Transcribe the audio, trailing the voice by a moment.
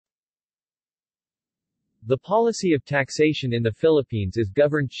The policy of taxation in the Philippines is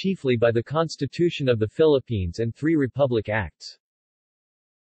governed chiefly by the Constitution of the Philippines and 3 Republic Acts.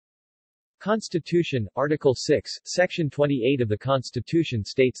 Constitution, Article 6, Section 28 of the Constitution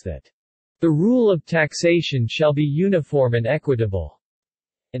states that the rule of taxation shall be uniform and equitable,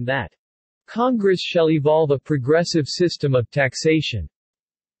 and that Congress shall evolve a progressive system of taxation.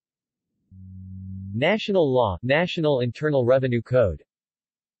 National Law, National Internal Revenue Code,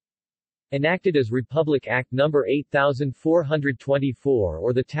 enacted as Republic Act No. 8424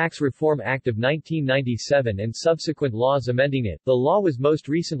 or the Tax Reform Act of 1997 and subsequent laws amending it. The law was most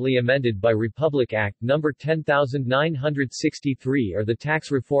recently amended by Republic Act No. 10963 or the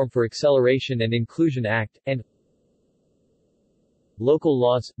Tax Reform for Acceleration and Inclusion Act, and Local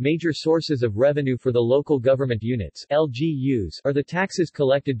laws. Major sources of revenue for the local government units (LGUs) are the taxes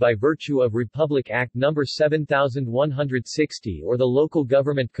collected by virtue of Republic Act No. 7160 or the Local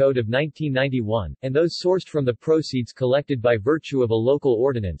Government Code of 1991, and those sourced from the proceeds collected by virtue of a local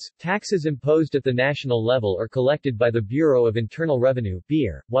ordinance. Taxes imposed at the national level are collected by the Bureau of Internal Revenue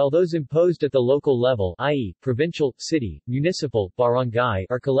 (BIR), while those imposed at the local level, i.e., provincial, city, municipal, barangay,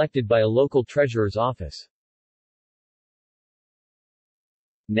 are collected by a local treasurer's office.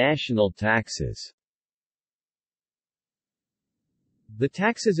 National taxes. The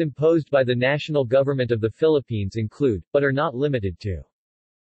taxes imposed by the national government of the Philippines include, but are not limited to: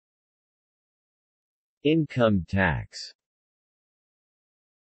 income tax,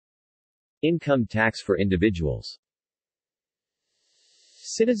 income tax for individuals.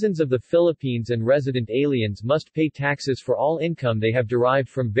 Citizens of the Philippines and resident aliens must pay taxes for all income they have derived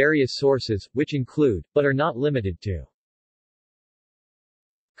from various sources, which include, but are not limited to: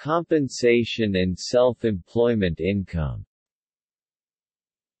 compensation and self-employment income.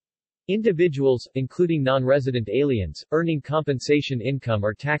 Individuals, including non-resident aliens, earning compensation income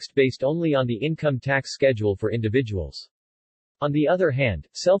are taxed based only on the income tax schedule for individuals. On the other hand,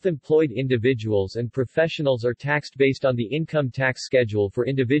 self-employed individuals and professionals are taxed based on the income tax schedule for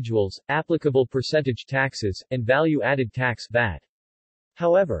individuals, applicable percentage taxes, and value-added tax (VAT).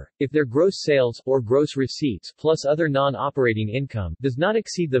 However, if their gross sales, or gross receipts, plus other non-operating income, does not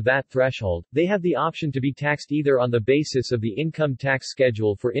exceed the VAT threshold, they have the option to be taxed either on the basis of the income tax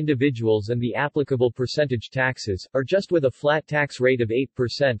schedule for individuals and the applicable percentage taxes, or just with a flat tax rate of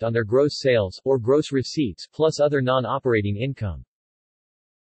 8% on their gross sales, or gross receipts, plus other non-operating income.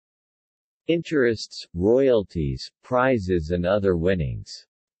 Interests, royalties, prizes and other winnings.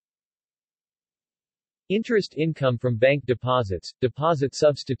 Interest income from bank deposits, deposit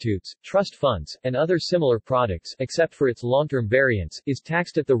substitutes, trust funds, and other similar products, except for its long-term variants, is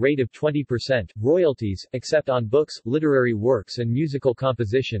taxed at the rate of 20%. Royalties, except on books, literary works and musical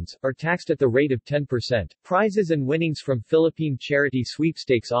compositions, are taxed at the rate of 10%. Prizes and winnings from Philippine Charity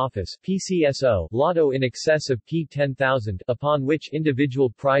Sweepstakes Office (PCSO) Lotto in excess of P10,000, upon which individual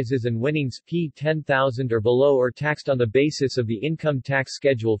prizes and winnings P10,000 or below are taxed on the basis of the income tax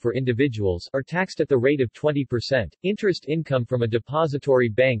schedule for individuals, are taxed at the rate of 20%. Interest income from a depository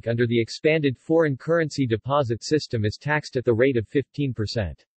bank under the expanded foreign currency deposit system is taxed at the rate of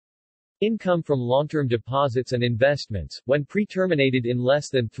 15%. Income from long-term deposits and investments, when pre-terminated in less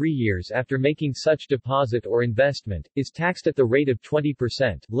than 3 years after making such deposit or investment, is taxed at the rate of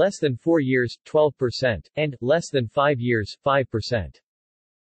 20%, less than 4 years, 12%, and, less than 5 years, 5%.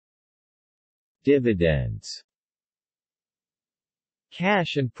 Dividends.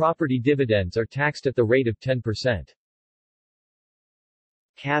 Cash and property dividends are taxed at the rate of 10%.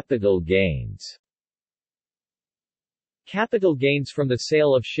 Capital gains. Capital gains from the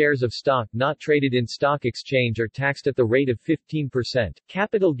sale of shares of stock not traded in stock exchange are taxed at the rate of 15%.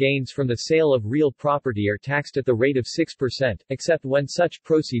 Capital gains from the sale of real property are taxed at the rate of 6%, except when such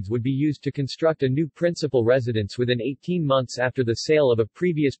proceeds would be used to construct a new principal residence within 18 months after the sale of a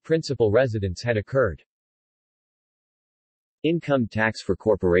previous principal residence had occurred. Income tax for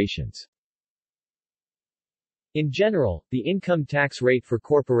corporations. In general, the income tax rate for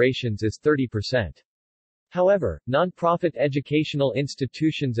corporations is 30%. However, non-profit educational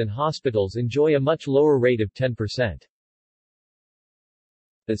institutions and hospitals enjoy a much lower rate of 10%.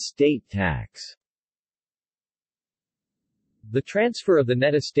 Estate tax. The transfer of the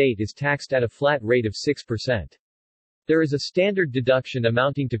net estate is taxed at a flat rate of 6%. There is a standard deduction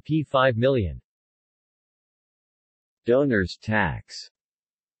amounting to P5 million. Donor's tax.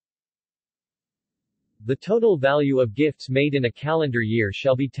 The total value of gifts made in a calendar year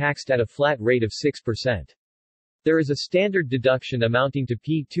shall be taxed at a flat rate of 6%. There is a standard deduction amounting to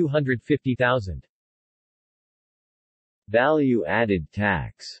P250,000. Value-added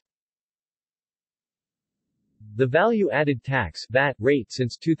tax. The value-added tax (VAT) rate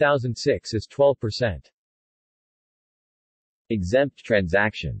since 2006 is 12%. Exempt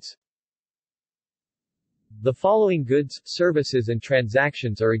transactions. The following goods, services and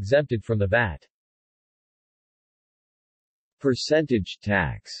transactions are exempted from the VAT. Percentage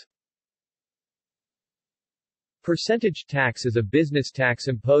tax. Percentage tax is a business tax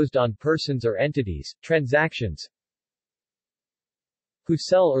imposed on persons or entities, transactions, who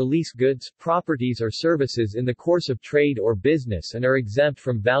sell or lease goods, properties or services in the course of trade or business and are exempt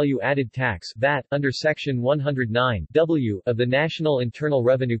from value-added tax (VAT) under Section 109 W of the National Internal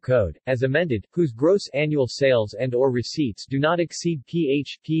Revenue Code, as amended, whose gross annual sales and/or receipts do not exceed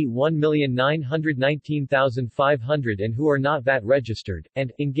Php 1,919,500 and who are not VAT registered,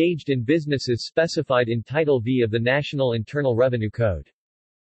 and engaged in businesses specified in Title V of the National Internal Revenue Code.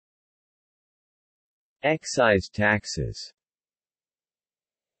 Excise taxes.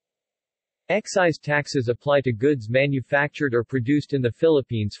 Excise taxes apply to goods manufactured or produced in the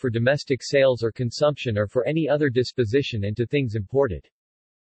Philippines for domestic sales or consumption or for any other disposition and to things imported.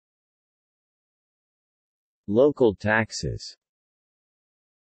 Local taxes.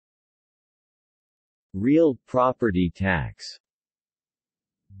 Real property tax.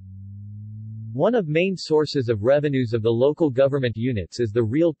 One of main sources of revenues of the local government units is the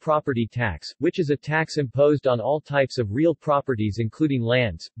real property tax, which is a tax imposed on all types of real properties including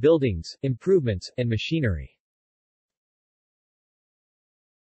lands, buildings, improvements, and machinery.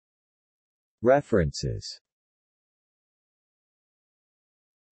 References.